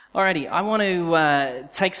Alrighty, I want to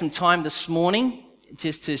take some time this morning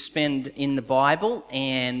just to spend in the Bible,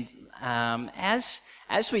 and as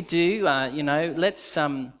we do, let's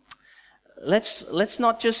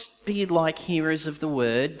not just be like hearers of the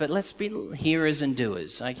word, but let's be hearers and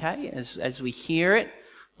doers. Okay, as we hear it,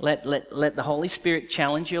 let the Holy Spirit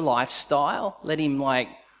challenge your lifestyle. Let Him are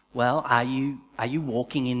you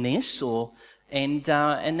walking in this And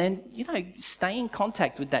then stay in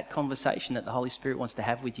contact with that conversation that the Holy Spirit wants to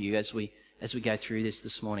have with you as we go through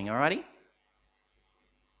this morning. Alrighty?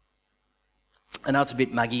 I know it's a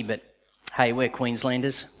bit muggy, but hey, we're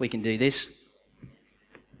Queenslanders. We can do this.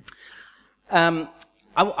 I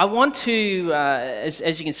want to,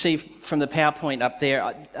 as you can see from the PowerPoint up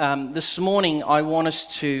there, this morning I want us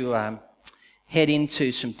to head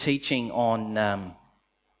into some teaching on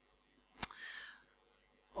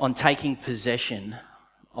taking possession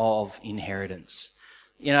of inheritance.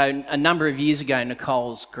 A number of years ago,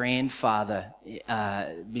 Nicole's grandfather,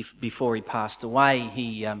 before he passed away,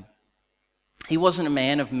 he wasn't a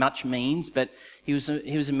man of much means, but he was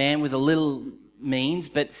a man with a little means.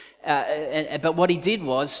 But what he did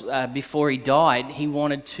was, before he died, he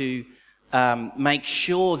wanted to make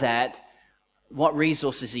sure that what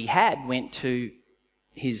resources he had went to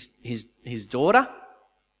his daughter.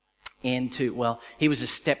 And he was a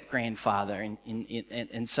step-grandfather,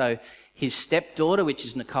 and so his stepdaughter, which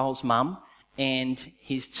is Nicole's mum, and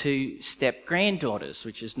his two step-granddaughters,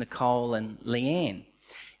 which is Nicole and Leanne.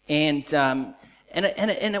 And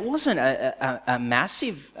it wasn't a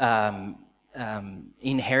massive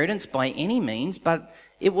inheritance by any means, but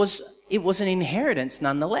it was an inheritance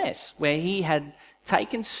nonetheless, where he had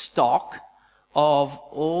taken stock of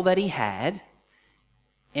all that he had,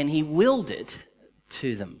 and he willed it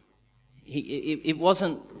to them. It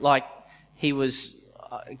wasn't like he was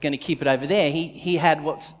going to keep it over there. He had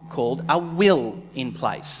what's called a will in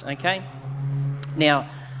place, okay? Now,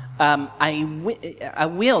 a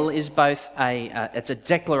will is both it's a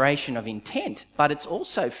declaration of intent, but it's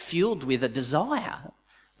also fueled with a desire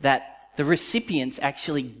that the recipients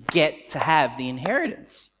actually get to have the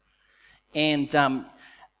inheritance. And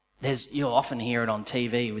you'll often hear it on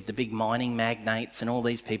TV with the big mining magnates and all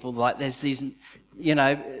these people. Like there's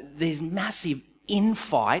these massive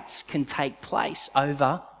infights can take place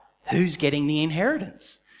over who's getting the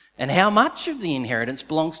inheritance and how much of the inheritance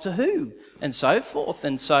belongs to who and so forth.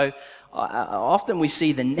 And so often we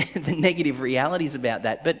see the negative realities about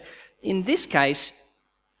that. But in this case,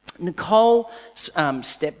 Nicole's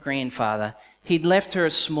step-grandfather, he'd left her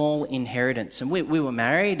a small inheritance. And we were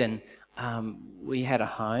married, and we had a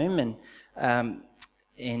home,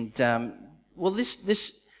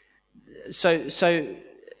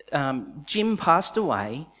 Jim passed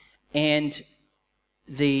away, and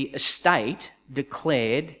the estate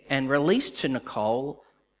declared and released to Nicole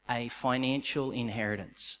a financial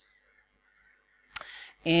inheritance.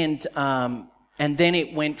 And then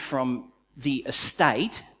it went from the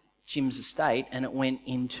estate, Jim's estate, and it went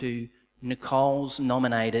into Nicole's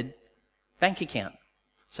nominated bank account.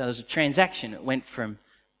 So there was a transaction. It went from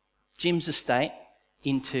Jim's estate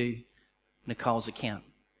into Nicole's account.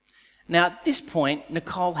 Now, at this point,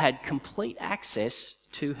 Nicole had complete access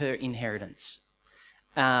to her inheritance,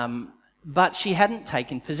 but she hadn't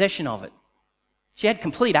taken possession of it. She had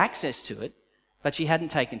complete access to it, but she hadn't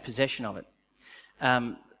taken possession of it.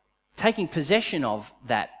 Taking possession of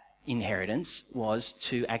that inheritance was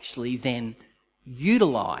to actually then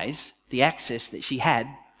utilise the access that she had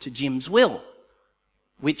to Jim's will,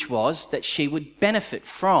 which was that she would benefit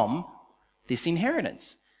from this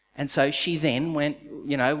inheritance. And so she then went,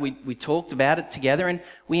 we talked about it together, and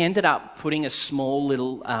we ended up putting a small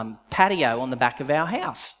little patio on the back of our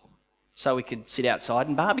house so we could sit outside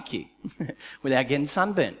and barbecue without getting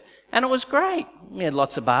sunburnt. And it was great. We had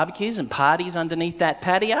lots of barbecues and parties underneath that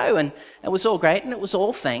patio, and it was all great, and it was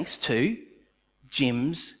all thanks to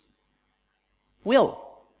Jim's will,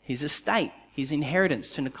 his estate, his inheritance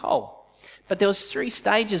to Nicole. But there was 3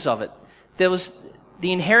 stages of it.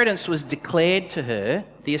 The inheritance was declared to her.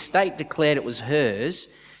 The estate declared it was hers.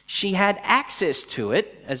 She had access to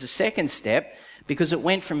it as a second step because it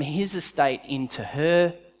went from his estate into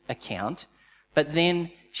her account. But then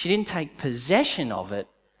she didn't take possession of it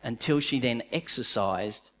until she then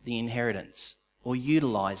exercised the inheritance or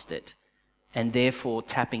utilised it, and therefore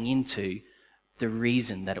tapping into the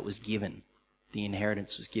reason that it was given, the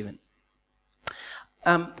inheritance was given.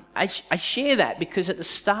 I share that because at the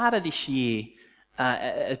start of this year,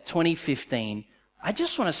 2015, I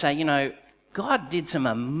just want to say, God did some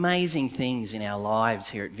amazing things in our lives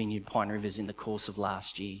here at Vineyard Pine Rivers in the course of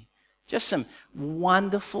last year. Just some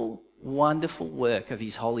wonderful, wonderful work of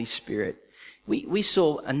His Holy Spirit We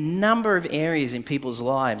saw a number of areas in people's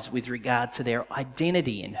lives with regard to their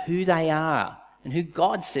identity and who they are and who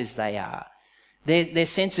God says they are. Their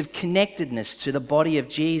sense of connectedness to the body of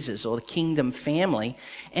Jesus or the kingdom family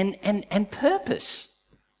and purpose.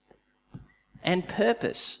 And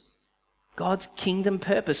purpose. God's kingdom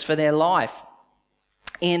purpose for their life.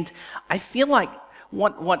 And I feel like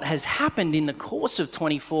what has happened in the course of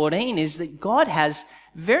 2014 is that God has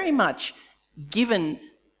very much given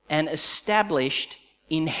and established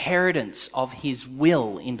inheritance of his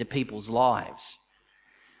will into people's lives.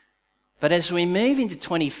 But as we move into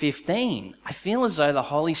 2015, I feel as though the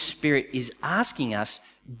Holy Spirit is asking us,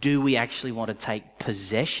 do we actually want to take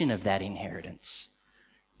possession of that inheritance?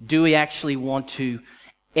 Do we actually want to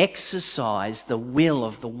exercise the will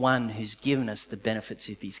of the one who's given us the benefits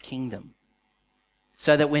of his kingdom?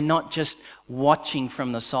 So that we're not just watching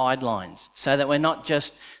from the sidelines, so that we're not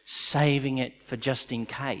just saving it for just in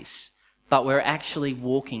case, but we're actually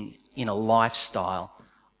walking in a lifestyle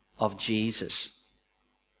of Jesus.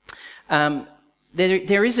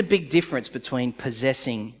 There is a big difference between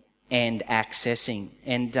possessing and accessing.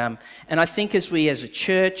 And I think as we as a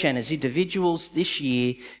church and as individuals this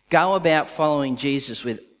year go about following Jesus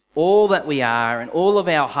with all that we are and all of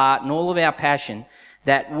our heart and all of our passion,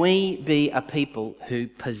 that we be a people who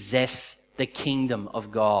possess the kingdom of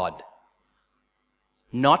God.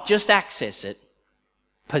 Not just access it,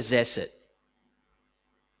 possess it.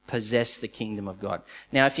 Possess the kingdom of God.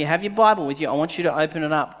 Now, if you have your Bible with you, I want you to open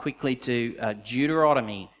it up quickly to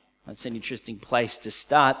Deuteronomy. That's an interesting place to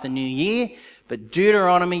start the new year, but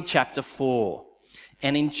Deuteronomy chapter 4.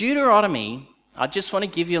 And in Deuteronomy, I just want to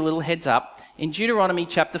give you a little heads up. In Deuteronomy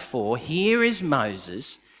chapter 4, here is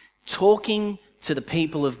Moses talking to the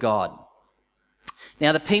people of God.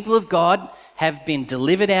 Now, the people of God have been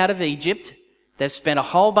delivered out of Egypt. They've spent a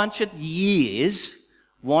whole bunch of years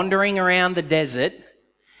wandering around the desert,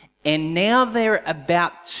 and now they're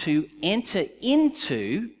about to enter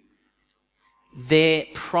into their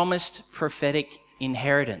promised prophetic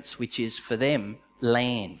inheritance, which is for them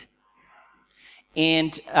land.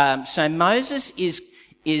 And so Moses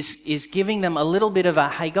is giving them a little bit of a,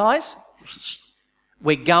 hey guys,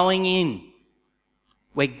 we're going in.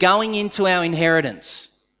 We're going into our inheritance.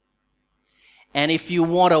 And if you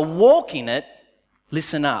want to walk in it,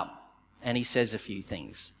 listen up. And he says a few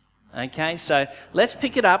things. Okay, so let's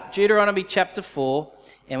pick it up, Deuteronomy chapter 4,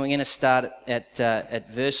 and we're going to start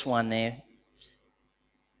at verse 1 there.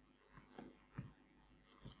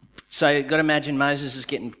 So you've got to imagine Moses is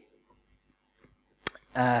getting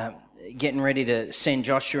ready to send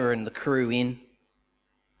Joshua and the crew in.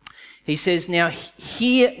 He says, now,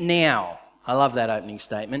 hear now. I love that opening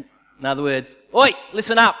statement. In other words, oi,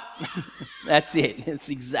 listen up. That's it. It's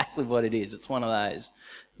exactly what it is. It's one of those.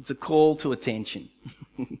 It's a call to attention.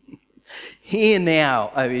 Hear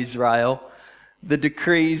now, O Israel, the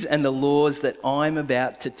decrees and the laws that I'm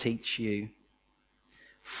about to teach you.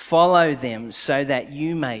 Follow them so that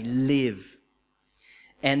you may live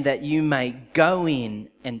and that you may go in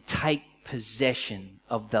and take possession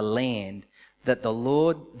of the land that the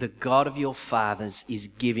Lord, the God of your fathers, is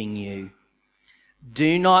giving you.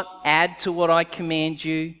 Do not add to what I command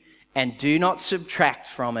you, and do not subtract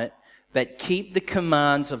from it, but keep the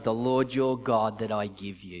commands of the Lord your God that I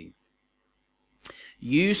give you.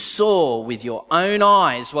 You saw with your own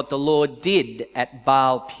eyes what the Lord did at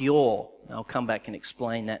Baal Peor. I'll come back and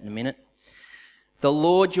explain that in a minute. The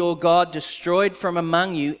Lord your God destroyed from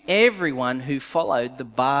among you everyone who followed the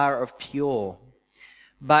Baal of Peor.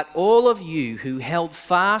 But all of you who held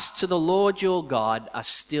fast to the Lord your God are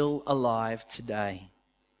still alive today.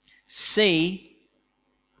 See,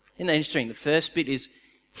 isn't that interesting? The first bit is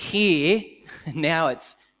hear, now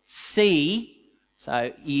it's see.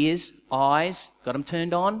 So ears, eyes, got them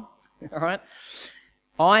turned on, all right?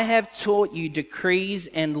 I have taught you decrees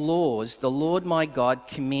and laws the Lord my God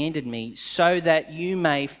commanded me, so that you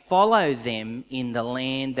may follow them in the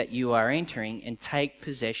land that you are entering and take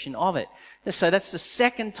possession of it. So that's the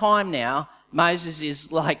second time now Moses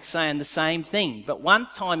is like saying the same thing. But one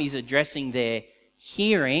time he's addressing their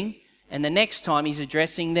hearing, and the next time he's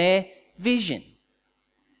addressing their vision.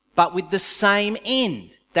 But with the same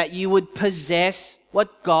end, that you would possess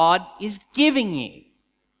what God is giving you.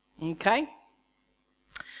 Okay?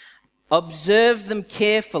 Observe them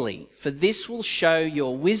carefully, for this will show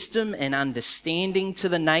your wisdom and understanding to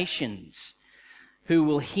the nations, who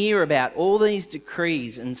will hear about all these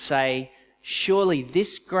decrees and say, surely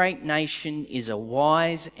this great nation is a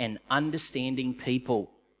wise and understanding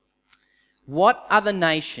people. What other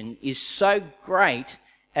nation is so great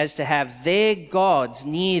as to have their gods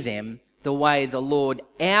near them the way the Lord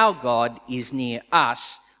our God is near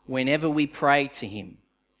us whenever we pray to him.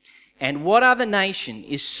 And what other nation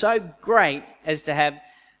is so great as to have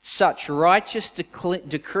such righteous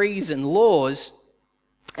decrees and laws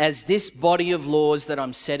as this body of laws that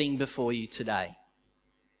I'm setting before you today?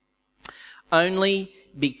 Only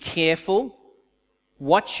be careful,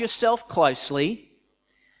 watch yourself closely,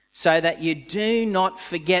 so that you do not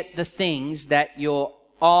forget the things that your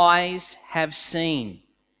eyes have seen,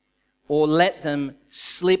 or let them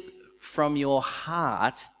slip from your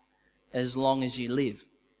heart as long as you live.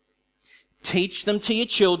 Teach them to your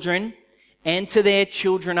children and to their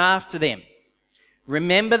children after them.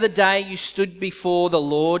 Remember the day you stood before the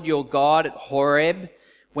Lord your God at Horeb,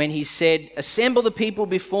 when he said, "Assemble the people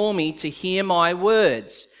before me to hear my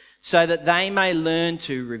words, so that they may learn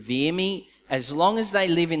to revere me as long as they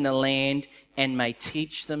live in the land, and may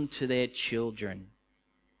teach them to their children."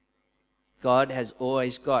 God has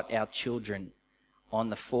always got our children on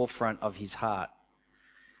the forefront of his heart.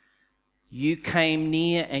 You came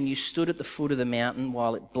near and you stood at the foot of the mountain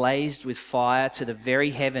while it blazed with fire to the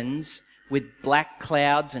very heavens, with black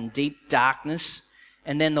clouds and deep darkness.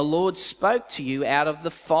 And then the Lord spoke to you out of the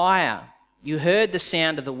fire. You heard the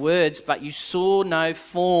sound of the words, but you saw no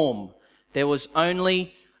form. There was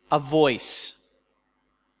only a voice.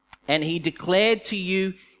 And he declared to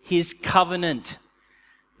you his covenant,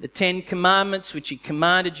 the 10 Commandments which he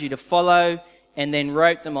commanded you to follow, and then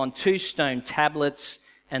wrote them on 2 stone tablets.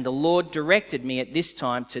 And the Lord directed me at this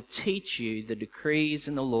time to teach you the decrees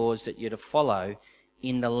and the laws that you're to follow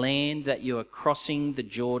in the land that you are crossing the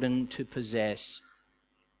Jordan to possess.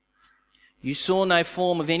 You saw no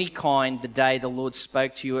form of any kind the day the Lord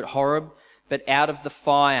spoke to you at Horeb, but out of the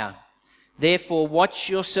fire. Therefore watch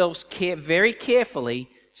yourselves very carefully,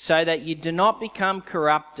 so that you do not become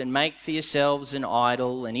corrupt and make for yourselves an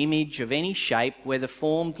idol, an image of any shape, whether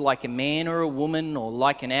formed like a man or a woman, or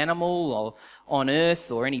like an animal or on earth,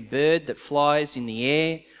 or any bird that flies in the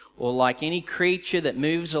air, or like any creature that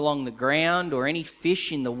moves along the ground, or any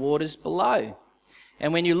fish in the waters below.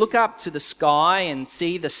 And when you look up to the sky and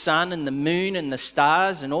see the sun and the moon and the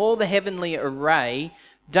stars and all the heavenly array,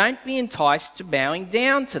 don't be enticed to bowing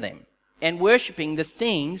down to them and worshipping the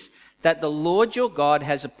things that the Lord your God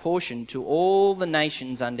has apportioned to all the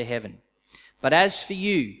nations under heaven. But as for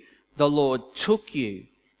you, the Lord took you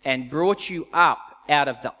and brought you up out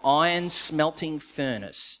of the iron smelting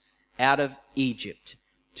furnace, out of Egypt,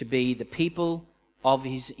 to be the people of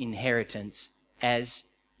his inheritance, as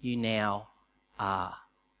you now are.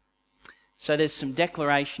 So there's some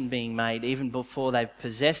declaration being made even before they've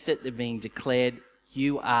possessed it. They're being declared,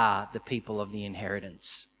 you are the people of the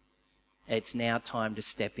inheritance. It's now time to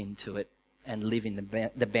step into it and live in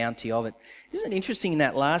the bounty of it. Isn't it interesting in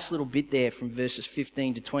that last little bit there from verses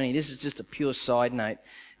 15 to 20? This is just a pure side note.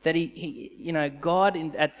 That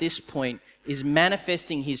God at this point is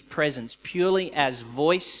manifesting his presence purely as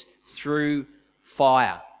voice through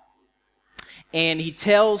fire. And he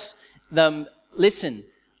tells them, listen,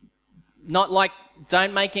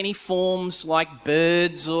 don't make any forms like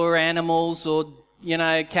birds or animals or,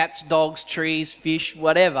 cats, dogs, trees, fish,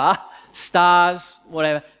 whatever, stars,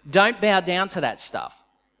 whatever. Don't bow down to that stuff.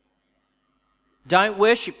 Don't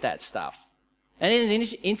worship that stuff. And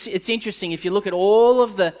it's interesting, if you look at all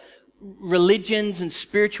of the religions and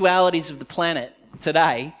spiritualities of the planet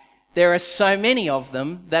today, there are so many of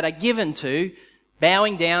them that are given to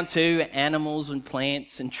bowing down to animals and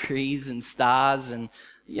plants and trees and stars and,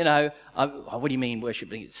 what do you mean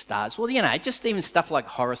worshipping stars? Well, just even stuff like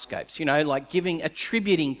horoscopes, like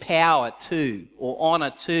attributing power to or honor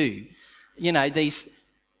to, these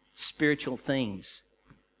spiritual things,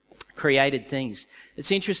 created things. It's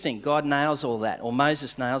interesting, God nails all that, or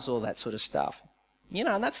Moses nails all that sort of stuff.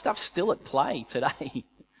 And that stuff's still at play today.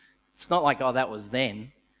 It's not like, that was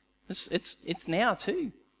then. It's now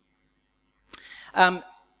too.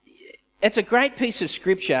 It's a great piece of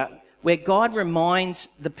scripture where God reminds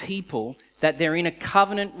the people that they're in a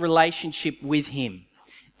covenant relationship with him.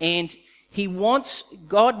 And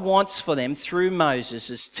God wants for them, through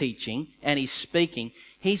Moses' teaching and his speaking,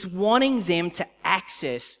 he's wanting them to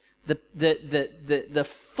access the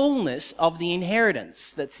fullness of the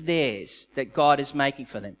inheritance that's theirs, that God is making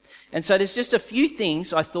for them. And so there's just a few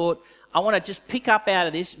things I thought I want to just pick up out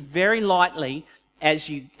of this very lightly as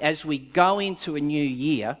we go into a new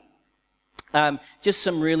year. Just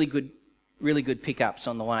some really good pickups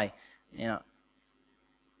on the way. Now,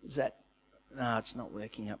 no, it's not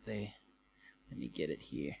working up there. Let me get it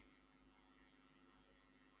here.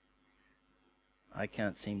 I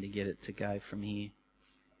can't seem to get it to go from here.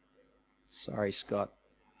 Sorry, Scott.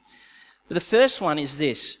 But the first one is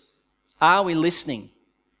this. Are we listening?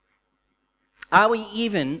 Are we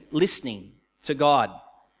even listening to God?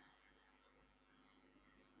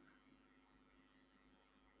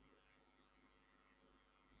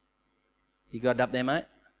 You got it up there, mate?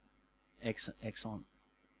 Excellent.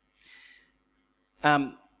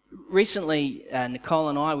 Recently, Nicole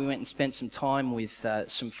and I, we went and spent some time with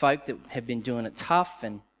some folk that have been doing it tough,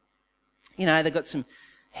 and they've got some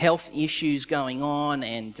health issues going on,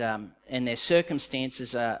 and their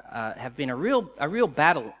circumstances have been a real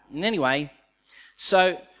battle. And anyway,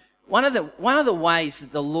 so one of the ways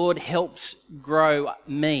that the Lord helps grow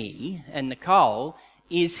me and Nicole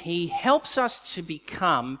is He helps us to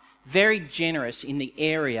become very generous in the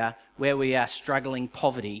area where we are struggling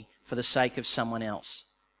poverty for the sake of someone else.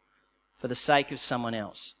 For the sake of someone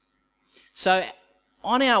else. So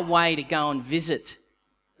on our way to go and visit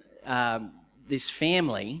this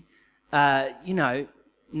family,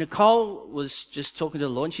 Nicole was just talking to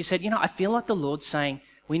the Lord, and she said, I feel like the Lord's saying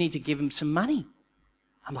we need to give him some money.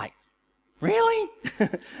 I'm like, really?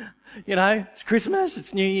 It's Christmas,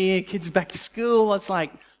 it's New Year, kids are back to school. It's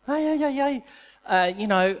like, hey.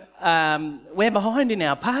 We're behind in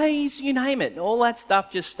our pays, you name it. All that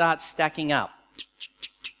stuff just starts stacking up.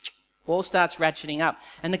 All starts ratcheting up.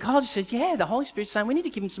 And Nicole just says, the Holy Spirit's saying we need to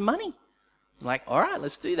give him some money. I'm like, all right,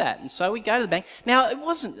 let's do that. And so we go to the bank. Now, it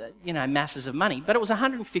wasn't, masses of money, but it was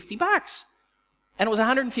 $150. And it was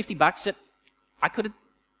 $150 that I could have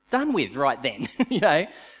done with right then,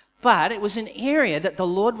 But it was an area that the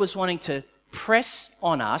Lord was wanting to press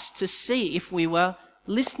on us to see if we were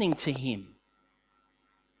listening to Him.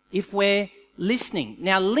 If we're listening.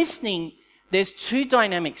 Now, listening, there's two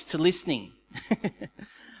dynamics to listening.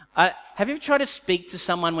 Have you ever tried to speak to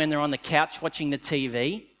someone when they're on the couch watching the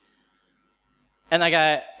TV? And they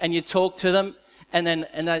go, and you talk to them, and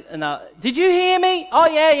they, did you hear me? Oh,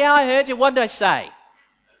 yeah, I heard you. What did I say?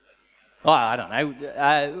 Oh, I don't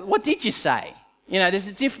know. What did you say?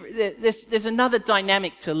 There's another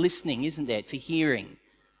dynamic to listening, isn't there? To hearing.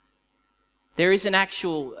 There is an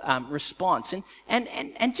actual response.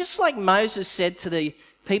 And just like Moses said to the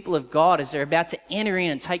people of God as they're about to enter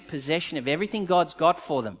in and take possession of everything God's got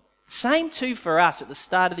for them, same too for us at the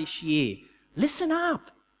start of this year. Listen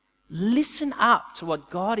up. Listen up to what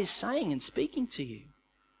God is saying and speaking to you.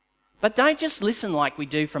 But don't just listen like we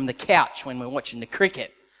do from the couch when we're watching the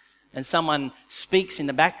cricket and someone speaks in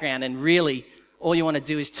the background and really all you want to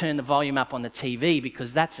do is turn the volume up on the TV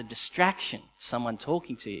because that's a distraction, someone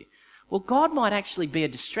talking to you. Well, God might actually be a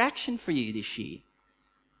distraction for you this year.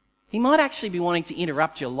 He might actually be wanting to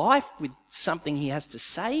interrupt your life with something He has to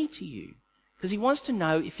say to you because He wants to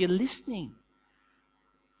know if you're listening.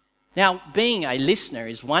 Now, being a listener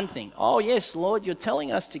is one thing. Oh, yes, Lord, you're telling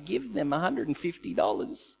us to give them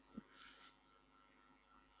 $150.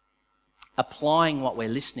 Applying what we're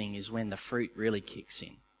listening is when the fruit really kicks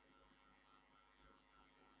in.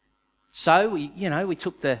 So we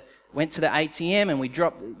went to the ATM and we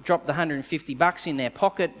dropped the $150 in their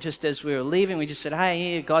pocket just as we were leaving. We just said, hey,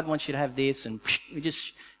 here, God wants you to have this, and we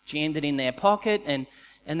just jammed it in their pocket, and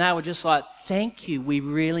they were just like, thank you, we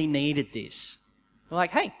really needed this. We're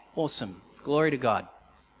like, hey, awesome, glory to God,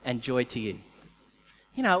 and joy to you.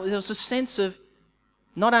 There was a sense of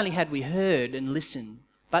not only had we heard and listened,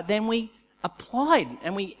 but then we applied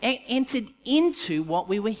and we entered into what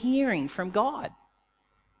we were hearing from God.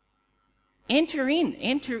 Enter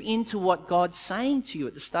into what God's saying to you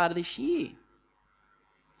at the start of this year,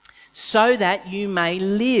 so that you may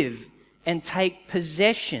live and take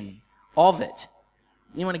possession of it.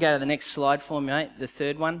 You want to go to the next slide for me, mate? The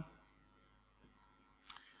third one.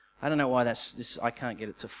 I don't know why I can't get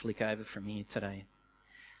it to flick over from here today.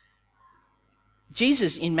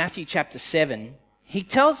 Jesus, in Matthew chapter 7, He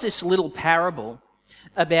tells this little parable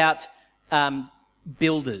about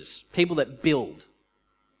builders, people that build.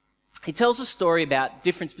 He tells a story about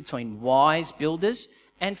difference between wise builders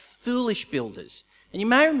and foolish builders. And you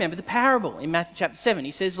may remember the parable in Matthew chapter 7.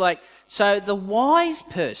 He says, so the wise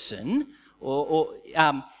person or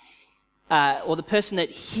the person that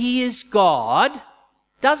hears God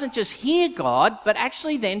doesn't just hear God, but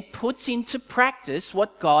actually then puts into practice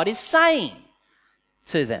what God is saying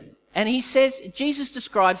to them. And he says, Jesus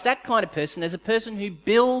describes that kind of person as a person who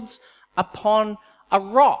builds upon a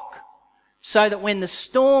rock, so that when the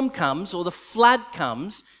storm comes or the flood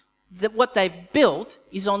comes, that what they've built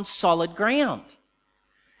is on solid ground.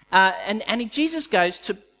 And Jesus goes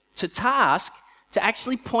to task to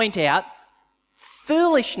actually point out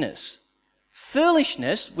foolishness.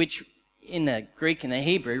 Foolishness, which in the Greek and the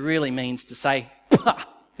Hebrew really means to say,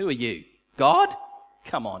 who are you? God?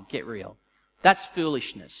 Come on, get real. That's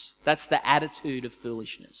foolishness. That's the attitude of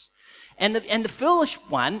foolishness. And the foolish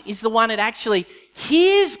one is the one that actually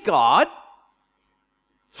hears God,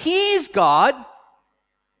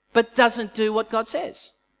 but doesn't do what God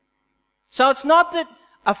says. So it's not that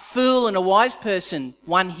a fool and a wise person,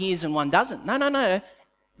 one hears and one doesn't. No.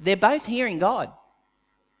 They're both hearing God.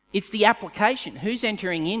 It's the application. Who's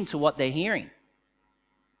entering into what they're hearing?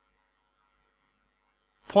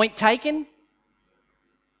 Point taken?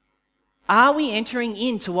 Are we entering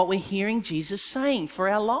into what we're hearing Jesus saying for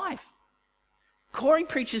our life? Corey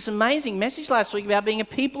preached this amazing message last week about being a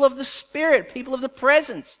people of the Spirit, people of the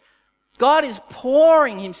presence. God is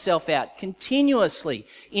pouring himself out continuously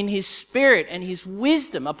in his Spirit and his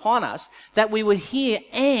wisdom upon us that we would hear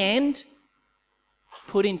and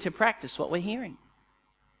put into practice what we're hearing.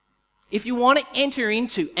 If you want to enter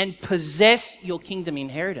into and possess your kingdom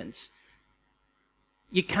inheritance,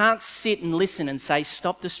 you can't sit and listen and say,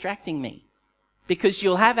 stop distracting me. Because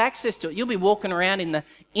you'll have access to it. You'll be walking around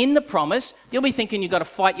in the promise. You'll be thinking you've got to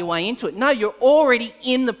fight your way into it. No, you're already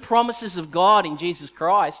in the promises of God in Jesus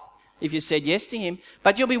Christ, if you said yes to him.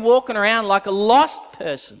 But you'll be walking around like a lost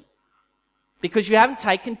person because you haven't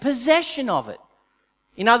taken possession of it.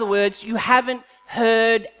 In other words, you haven't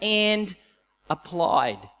heard and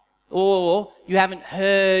applied. Or you haven't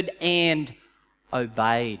heard and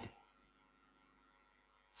obeyed.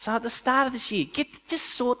 So at the start of this year, just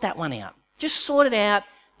sort that one out. Just sort it out,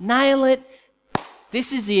 nail it.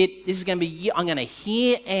 This is it. This is going to be, I'm going to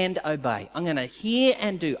hear and obey. I'm going to hear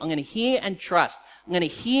and do. I'm going to hear and trust. I'm going to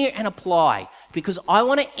hear and apply because I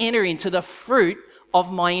want to enter into the fruit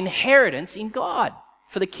of my inheritance in God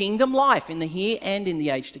for the kingdom life in the here and in the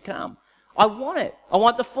age to come. I want it. I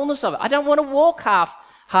want the fullness of it. I don't want to walk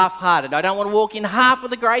half-hearted. I don't want to walk in half of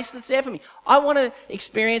the grace that's there for me. I want to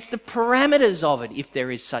experience the parameters of it, if there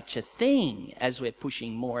is such a thing, as we're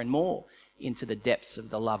pushing more and more into the depths of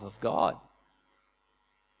the love of God.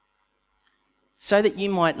 So that you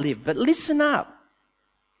might live. But listen up.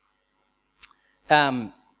 A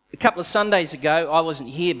couple of Sundays ago, I wasn't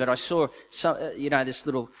here, but I saw this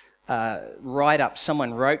little write-up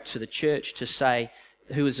someone wrote to the church to say,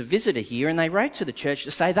 who was a visitor here, and they wrote to the church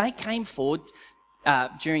to say they came forward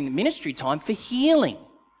during the ministry time for healing.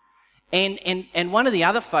 And one of the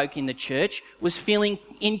other folk in the church was feeling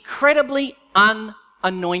incredibly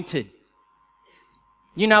unanointed.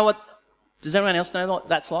 You know what? Does anyone else know what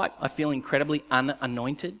that's like? I feel incredibly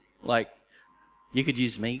unanointed. Like, you could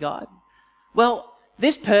use me, God. Well,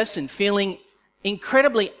 this person feeling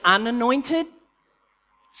incredibly unanointed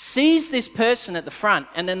sees this person at the front,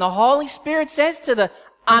 and then the Holy Spirit says to the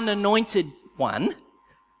unanointed one,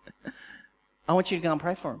 I want you to go and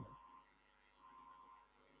pray for him.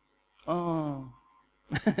 Oh.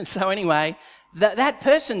 So anyway, that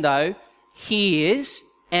person, though, hears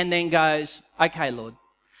and then goes, okay, Lord.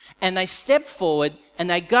 And they step forward and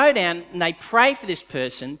they go down and they pray for this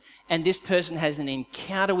person, and this person has an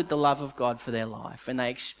encounter with the love of God for their life, and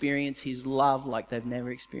they experience his love like they've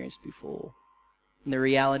never experienced before, and the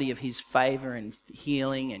reality of his favour and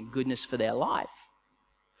healing and goodness for their life.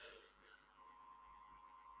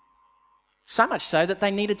 So much so that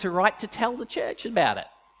they needed to write to tell the church about it.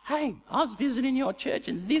 Hey, I was visiting your church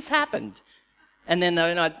and this happened. And then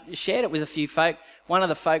when I shared it with a few folk, one of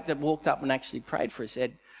the folk that walked up and actually prayed for us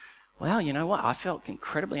said, well, you know what, I felt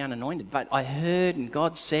incredibly unanointed, but I heard and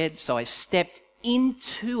God said, so I stepped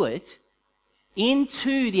into it,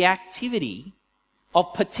 into the activity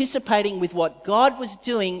of participating with what God was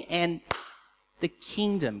doing, and the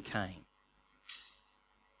kingdom came.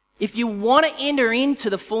 If you want to enter into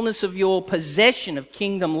the fullness of your possession of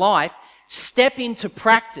kingdom life, step into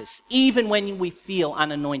practice, even when we feel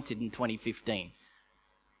unanointed in 2015.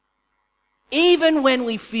 Even when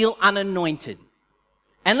we feel unanointed.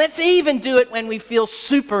 And let's even do it when we feel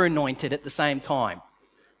super anointed at the same time.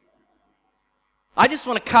 I just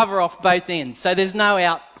want to cover off both ends, so there's no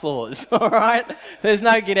out clause, all right? There's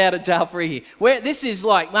no get out of jail free here. This is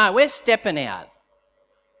like, no, we're stepping out.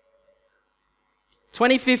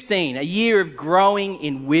 2015, a year of growing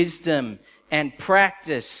in wisdom and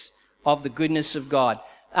practice of the goodness of God.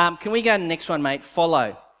 Can we go to the next one, mate?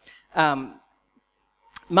 Follow.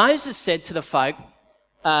 Moses said to the folk,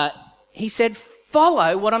 he said,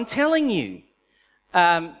 follow what I'm telling you.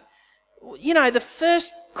 The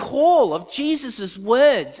first call of Jesus'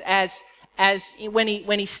 words as when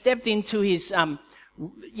he stepped into his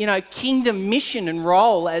kingdom mission and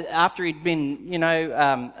role after he'd been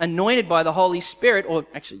anointed by the Holy Spirit, or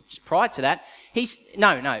actually just prior to that,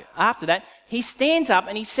 after that, he stands up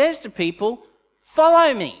and he says to people,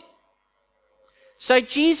 follow me. So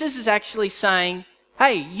Jesus is actually saying,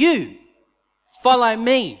 hey, you, follow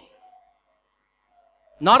me.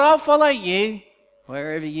 Not I'll follow you,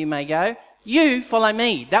 wherever you may go. You follow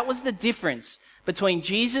me. That was the difference between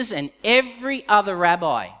Jesus and every other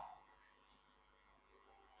rabbi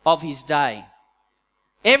of his day.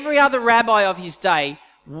 Every other rabbi of his day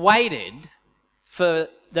waited for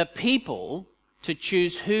the people to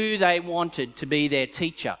choose who they wanted to be their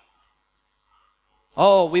teacher.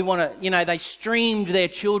 Oh, we want to, they streamed their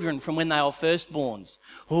children from when they were firstborns.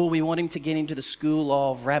 Oh, we want him to get into the school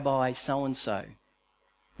of Rabbi so-and-so.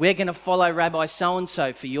 We're going to follow Rabbi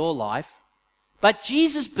so-and-so for your life. But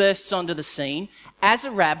Jesus bursts onto the scene as a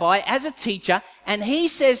rabbi, as a teacher, and he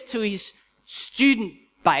says to his student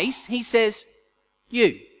base, he says,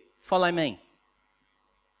 you, follow me.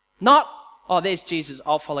 Not, oh, there's Jesus,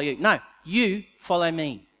 I'll follow you. No, you follow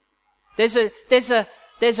me. There's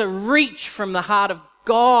a reach from the heart of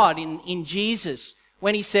God in Jesus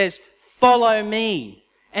when he says, follow me.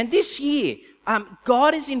 And this year,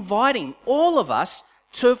 God is inviting all of us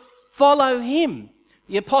to follow him.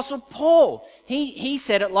 The Apostle Paul, he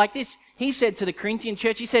said it like this. He said to the Corinthian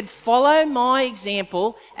church, he said, follow my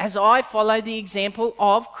example as I follow the example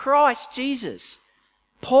of Christ Jesus.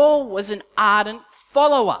 Paul was an ardent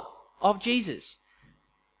follower of Jesus.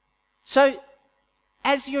 So,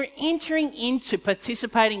 as you're entering into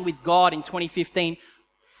participating with God in 2015,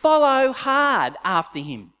 follow hard after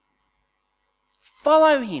him.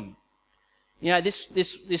 Follow him.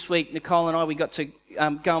 This week, Nicole and I, we got to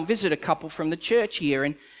go and visit a couple from the church here,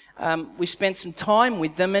 and we spent some time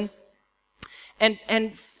with them,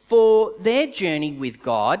 and for their journey with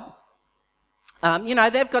God,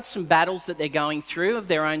 they've got some battles that they're going through of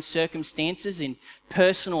their own circumstances in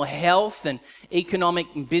personal health and economic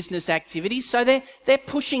and business activities. So they're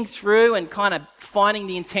pushing through and kind of finding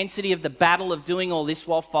the intensity of the battle of doing all this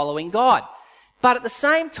while following God. But at the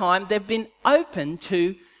same time, they've been open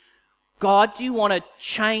to, God, do you want to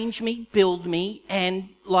change me, build me, and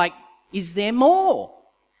is there more?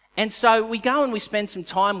 And so we go and we spend some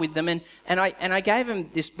time with them, and I gave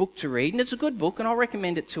them this book to read, and it's a good book, and I'll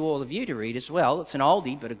recommend it to all of you to read as well. It's an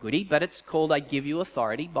oldie but a goodie, but it's called I Give You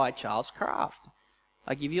Authority by Charles Kraft.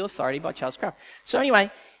 I Give You Authority by Charles Kraft. So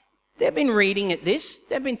anyway, they've been reading at this,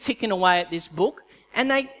 they've been ticking away at this book,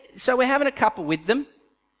 and so we're having a couple with them,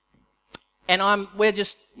 and we're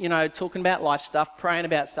just, talking about life stuff, praying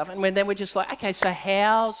about stuff, and then we're just like, okay, so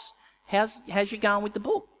how's you going with the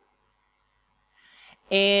book?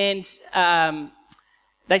 And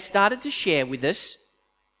they started to share with us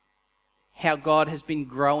how God has been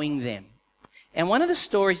growing them. And one of the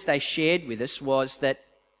stories they shared with us was that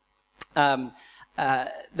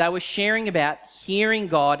they were sharing about hearing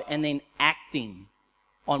God and then acting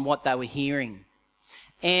on what they were hearing.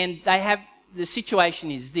 And the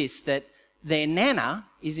situation is this, that their nana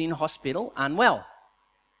is in hospital unwell.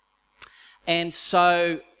 And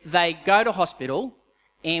so they go to hospital,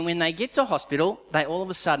 and when they get to hospital, they all of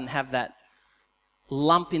a sudden have that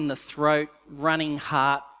lump in the throat, running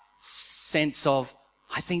heart sense of,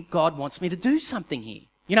 I think God wants me to do something here.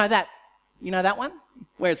 You know that one?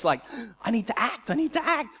 Where it's like, I need to act,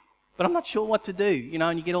 but I'm not sure what to do,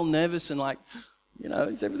 and you get all nervous and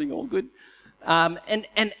is everything all good? And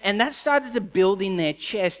that started to build in their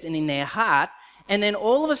chest and in their heart, and then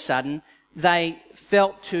all of a sudden, they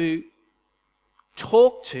felt to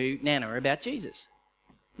talk to Nana about Jesus.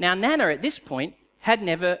 Now, Nana at this point had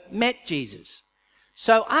never met Jesus.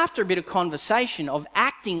 So after a bit of conversation of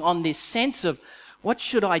acting on this sense of, what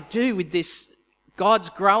should I do with this? God's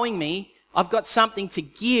growing me. I've got something to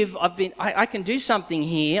give. I can do something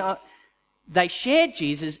here. They shared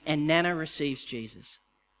Jesus, and Nana receives Jesus.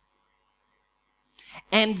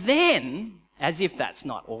 And then, as if that's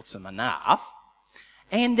not awesome enough,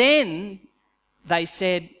 and then they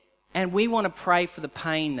said, and we want to pray for the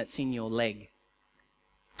pain that's in your leg.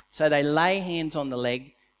 So they lay hands on the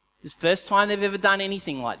leg. It's the first time they've ever done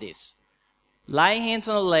anything like this. Lay hands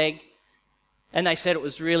on the leg, and they said it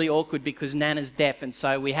was really awkward because Nana's deaf, and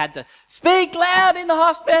so we had to speak loud in the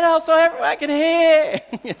hospital so everyone could hear.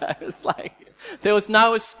 It's like there was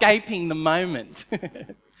no escaping the moment.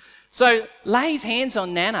 So lays hands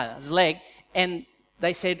on Nana's leg, and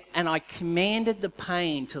they said, and I commanded the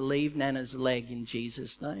pain to leave Nana's leg in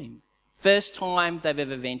Jesus' name. First time they've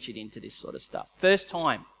ever ventured into this sort of stuff. First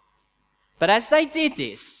time. But as they did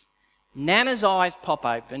this, Nana's eyes pop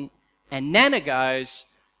open, and Nana goes,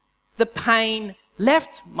 the pain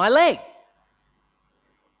left my leg.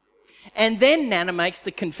 And then Nana makes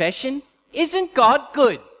the confession, isn't God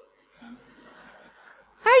good?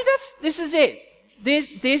 Hey, this is it.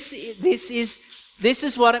 This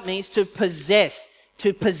is what it means to possess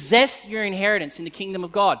your inheritance in the kingdom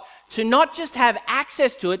of God. To not just have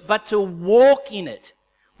access to it, but to walk in it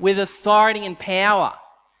with authority and power.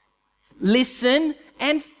 Listen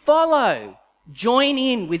and follow. Join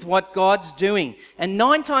in with what God's doing. And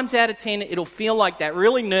 9 times out of 10, it'll feel like that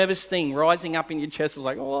really nervous thing rising up in your chest. It's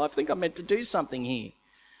like, oh, I think I'm meant to do something here.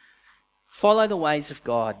 Follow the ways of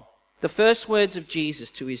God. The first words of Jesus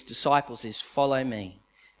to his disciples is, follow me.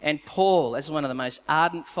 And Paul, as one of the most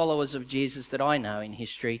ardent followers of Jesus that I know in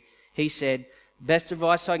history, he said, best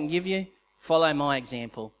advice I can give you, follow my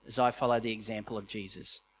example as I follow the example of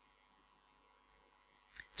Jesus.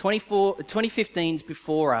 2015 is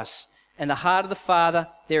before us, and the heart of the Father,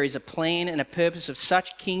 there is a plan and a purpose of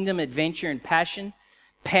such kingdom, adventure and passion,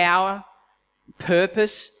 power,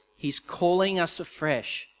 purpose. He's calling us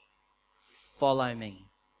afresh. Follow me.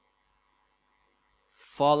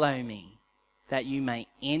 Follow me, that you may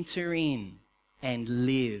enter in and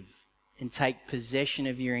live and take possession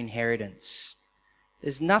of your inheritance.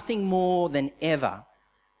 There's nothing more than ever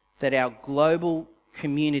that our global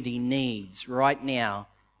community needs right now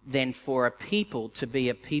than for a people to be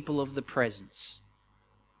a people of the presence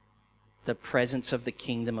of the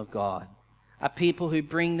kingdom of God. A people who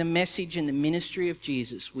bring the message and the ministry of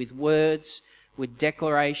Jesus with words, with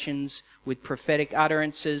declarations, with prophetic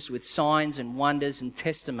utterances, with signs and wonders and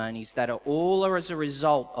testimonies that are all as a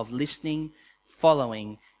result of listening,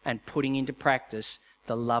 following, and putting into practice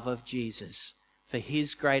the love of Jesus for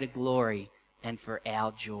his greater glory and for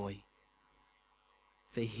our joy.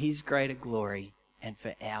 For his greater glory and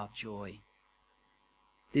for our joy.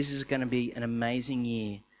 This is going to be an amazing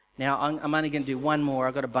year. Now, I'm only going to do one more.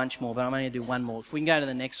 I've got a bunch more, but I'm only going to do one more. If we can go to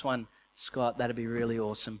the next one, Scott, that'd be really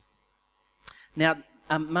awesome. Now,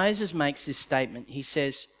 Moses makes this statement. He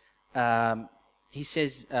says, "Do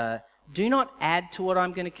not add to what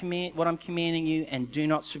I'm commanding you, and do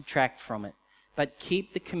not subtract from it, but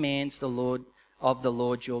keep the commands of the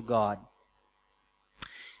Lord your God."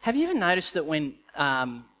 Have you ever noticed that when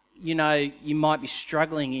you might be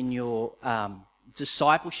struggling in your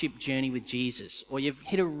discipleship journey with Jesus, or you've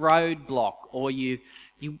hit a roadblock, or you're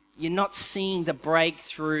not seeing the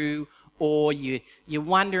breakthrough, or you're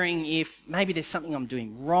wondering if maybe there's something I'm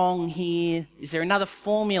doing wrong here. Is there another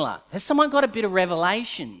formula? Has someone got a bit of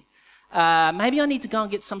revelation? Maybe I need to go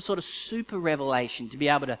and get some sort of super revelation to be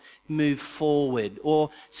able to move forward.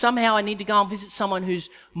 Or somehow I need to go and visit someone who's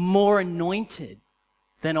more anointed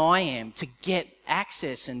than I am to get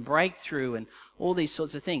access and breakthrough and all these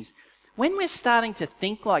sorts of things. When we're starting to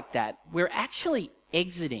think like that, we're actually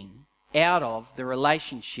exiting out of the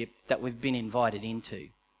relationship that we've been invited into.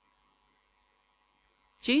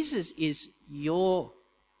 Jesus is your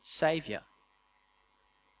Saviour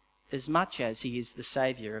as much as he is the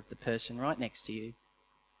Saviour of the person right next to you.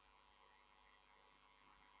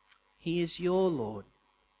 He is your Lord.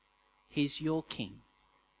 He's your King.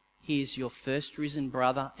 He is your first risen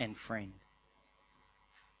brother and friend.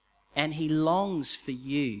 And he longs for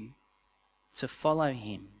you to follow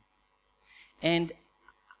him. And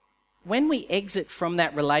when we exit from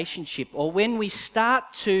that relationship, or when we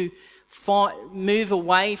start to move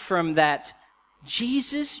away from that,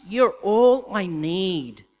 Jesus, you're all I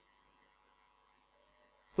need.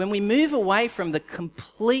 When we move away from the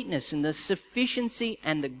completeness and the sufficiency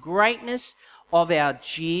and the greatness of our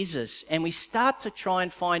Jesus, and we start to try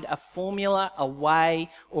and find a formula, a way,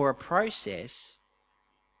 or a process,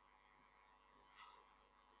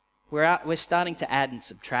 we're starting to add and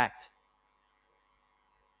subtract.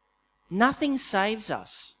 Nothing saves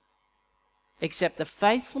us except the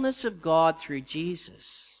faithfulness of God through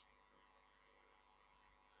Jesus,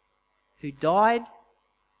 who died,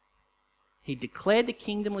 he declared the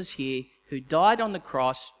kingdom was here, who died on the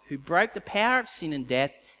cross, who broke the power of sin and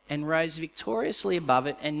death and rose victoriously above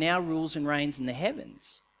it, and now rules and reigns in the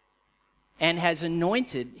heavens, and has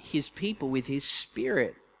anointed his people with his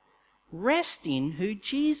Spirit. Rest in who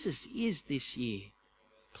Jesus is this year.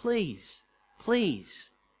 Please, please,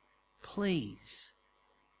 please.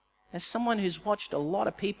 As someone who's watched a lot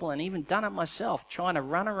of people, and even done it myself, trying to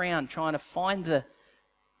run around, trying to find the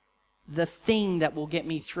thing that will get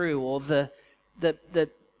me through, or the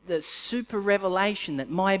super revelation that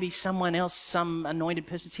maybe someone else, some anointed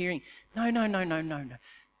person's hearing. No.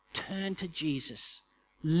 Turn to Jesus.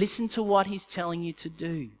 Listen to what he's telling you to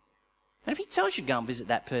do. And if he tells you to go and visit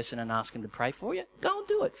that person and ask him to pray for you, go and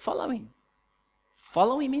do it. Follow him.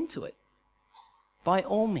 Follow him into it. By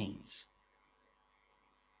all means.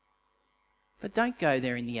 But don't go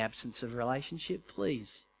there in the absence of relationship,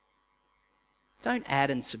 please. Don't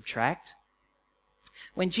add and subtract.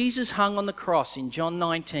 When Jesus hung on the cross in John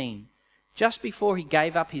 19, just before he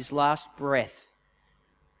gave up his last breath,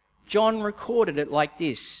 John recorded it like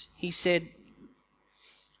this. He said,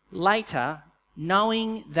 "Later,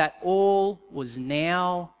 knowing that all was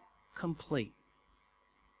now complete."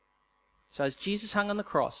 So as Jesus hung on the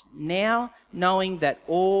cross, now knowing that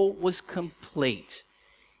all was complete,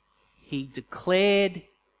 he declared,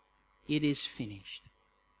 "It is finished."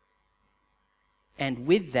 And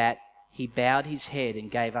with that, he bowed his head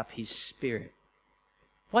and gave up his spirit.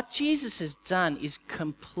 What Jesus has done is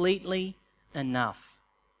completely enough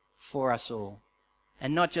for us all.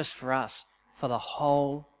 And not just for us, for the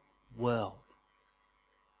whole world.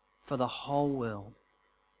 For the whole world.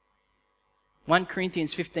 1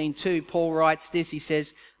 Corinthians 15:2, Paul writes this, he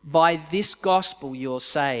says, by this gospel you're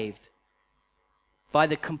saved. By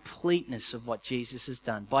the completeness of what Jesus has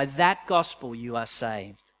done. By that gospel you are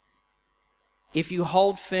saved. If you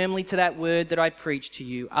hold firmly to that word that I preached to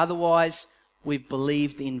you, otherwise we've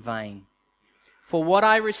believed in vain. For what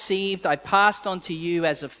I received, I passed on to you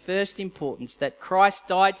as of first importance, that Christ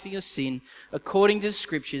died for your sin, according to the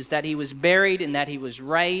Scriptures, that he was buried and that he was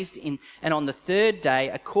raised, and on the third day,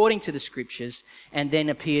 according to the Scriptures, and then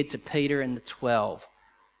appeared to Peter and the 12.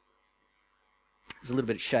 There's a little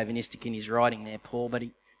bit of chauvinistic in his writing there, Paul, but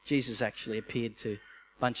Jesus actually appeared to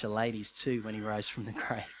a bunch of ladies too when he rose from the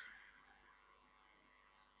grave.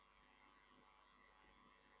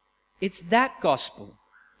 It's that gospel.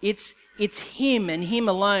 It's him and him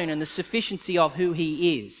alone and the sufficiency of who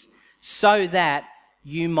he is, so that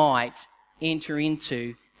you might enter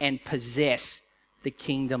into and possess the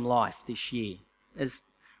kingdom life this year.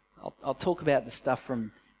 I'll talk about the stuff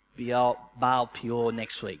from Baal Peor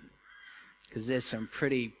next week, because there's some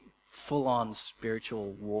pretty full-on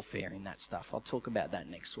spiritual warfare in that stuff. I'll talk about that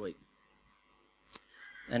next week.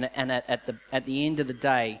 And at the end of the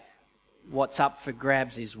day, what's up for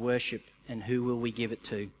grabs is worship, and who will we give it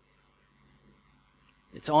to?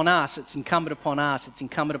 It's on us, it's incumbent upon us, it's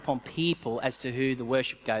incumbent upon people as to who the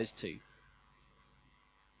worship goes to.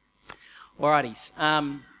 Alrighties.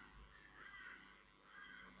 I'm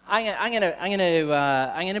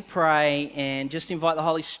gonna pray and just invite the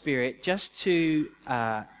Holy Spirit just to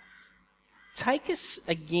take us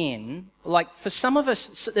again. Like for some of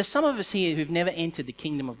us, there's some of us here who've never entered the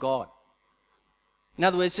kingdom of God. In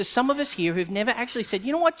other words, there's some of us here who've never actually said,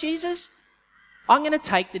 you know what, Jesus? I'm going to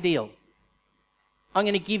take the deal. I'm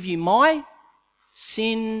going to give you my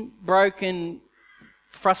sin-broken,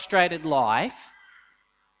 frustrated life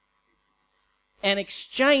and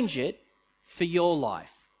exchange it for your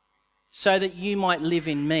life so that you might live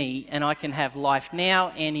in me and I can have life now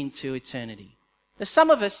and into eternity. There's some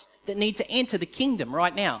of us that need to enter the kingdom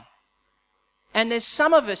right now. And there's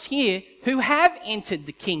some of us here who have entered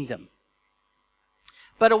the kingdom,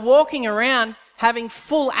 but are walking around having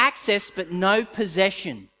full access but no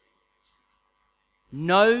possession.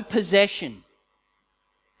 No possession.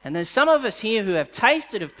 And there's some of us here who have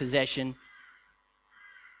tasted of possession,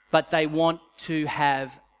 but they want to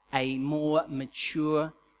have a more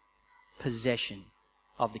mature possession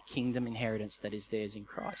of the kingdom inheritance that is theirs in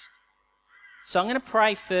Christ. So I'm going to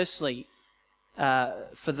pray firstly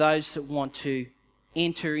for those that want to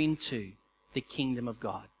enter into the kingdom of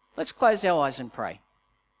God. Let's close our eyes and pray.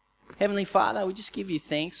 Heavenly Father, we just give you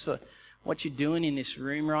thanks for what you're doing in this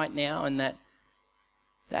room right now, and that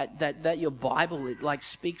your Bible, it like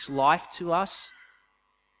speaks life to us,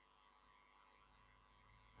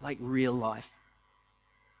 like real life.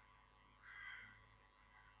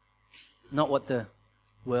 Not what the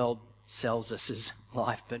world sells us as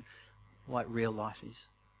life, but what real life is.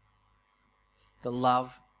 The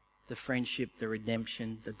love, the friendship, the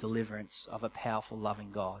redemption, the deliverance of a powerful,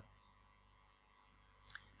 loving God.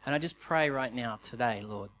 And I just pray right now today,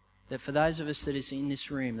 Lord, that for those of us that is in this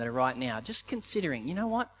room that are right now just considering, you know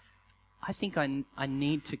what, I think I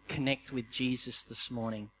need to connect with Jesus this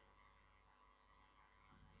morning.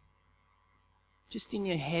 Just in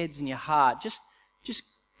your heads and your heart, just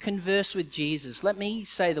converse with Jesus. Let me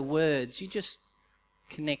say the words. You just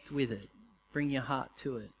connect with it. Bring your heart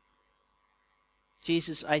to it.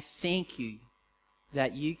 Jesus, I thank you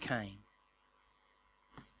that you came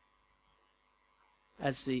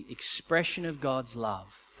as the expression of God's love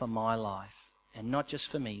for my life, and not just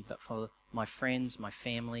for me, but for my friends, my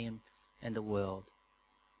family, and the world.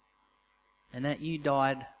 And that you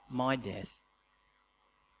died my death.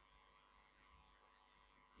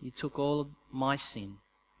 You took all of my sin,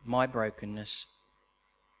 my brokenness,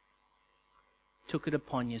 took it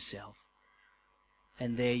upon yourself,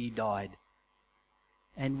 and there you died.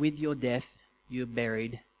 And with your death, you were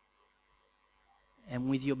buried, and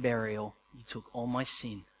with your burial, you took all my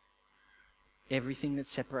sin. Everything that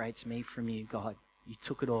separates me from you, God, you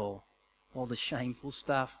took it all. All the shameful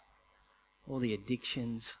stuff, all the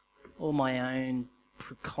addictions, all my own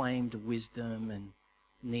proclaimed wisdom and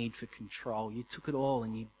need for control. You took it all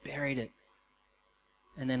and you buried it.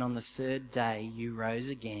 And then on the third day, you rose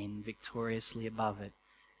again victoriously above it.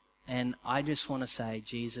 And I just want to say,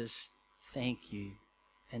 Jesus, thank you.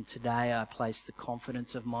 And today I place the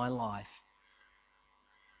confidence of my life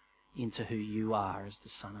into who you are as the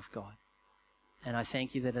Son of God. And I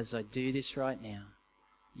thank you that as I do this right now,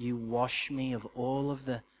 you wash me of all of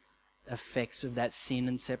the effects of that sin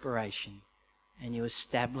and separation, and you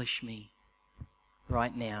establish me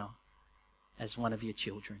right now as one of your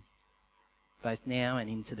children, both now and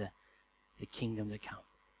into the kingdom to come.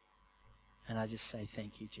 And I just say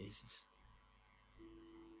thank you, Jesus.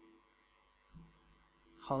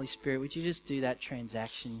 Holy Spirit, would you just do that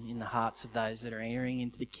transaction in the hearts of those that are entering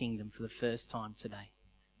into the kingdom for the first time today?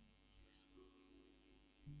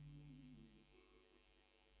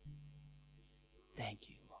 Thank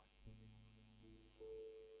you, Lord.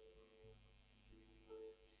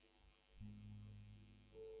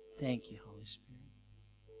 Thank you, Holy Spirit.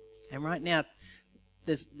 And right now,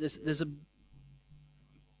 there's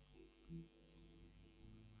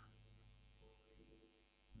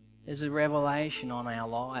a revelation on our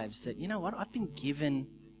lives that, you know what, I've been given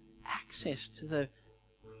access to the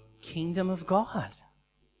kingdom of God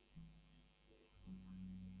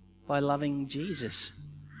by loving Jesus.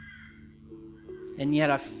 And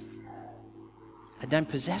yet I don't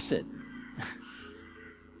possess it.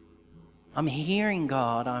 I'm hearing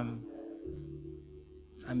God, I'm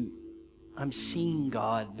seeing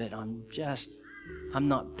God, but I'm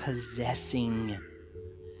not possessing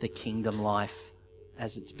the kingdom life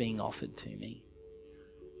as it's being offered to me.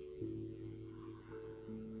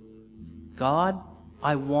 God,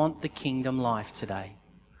 I want the kingdom life today.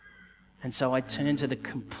 And so I turn to the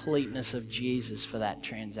completeness of Jesus for that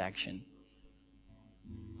transaction.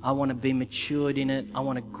 I want to be matured in it. I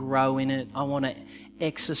want to grow in it. I want to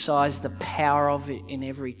exercise the power of it in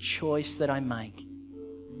every choice that I make.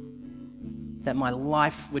 That my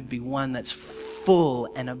life would be one that's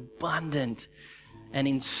full and abundant and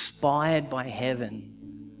inspired by heaven.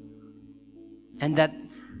 And that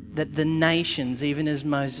the nations, even as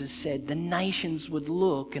Moses said, the nations would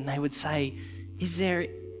look and they would say, is there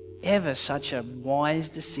ever such a wise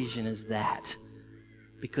decision as that?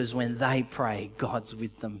 Because when they pray, God's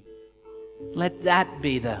with them. Let that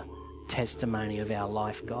be the testimony of our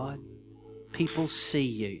life, God. People see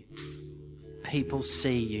you. People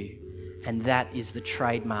see you. And that is the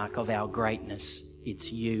trademark of our greatness.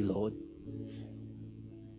 It's you, Lord.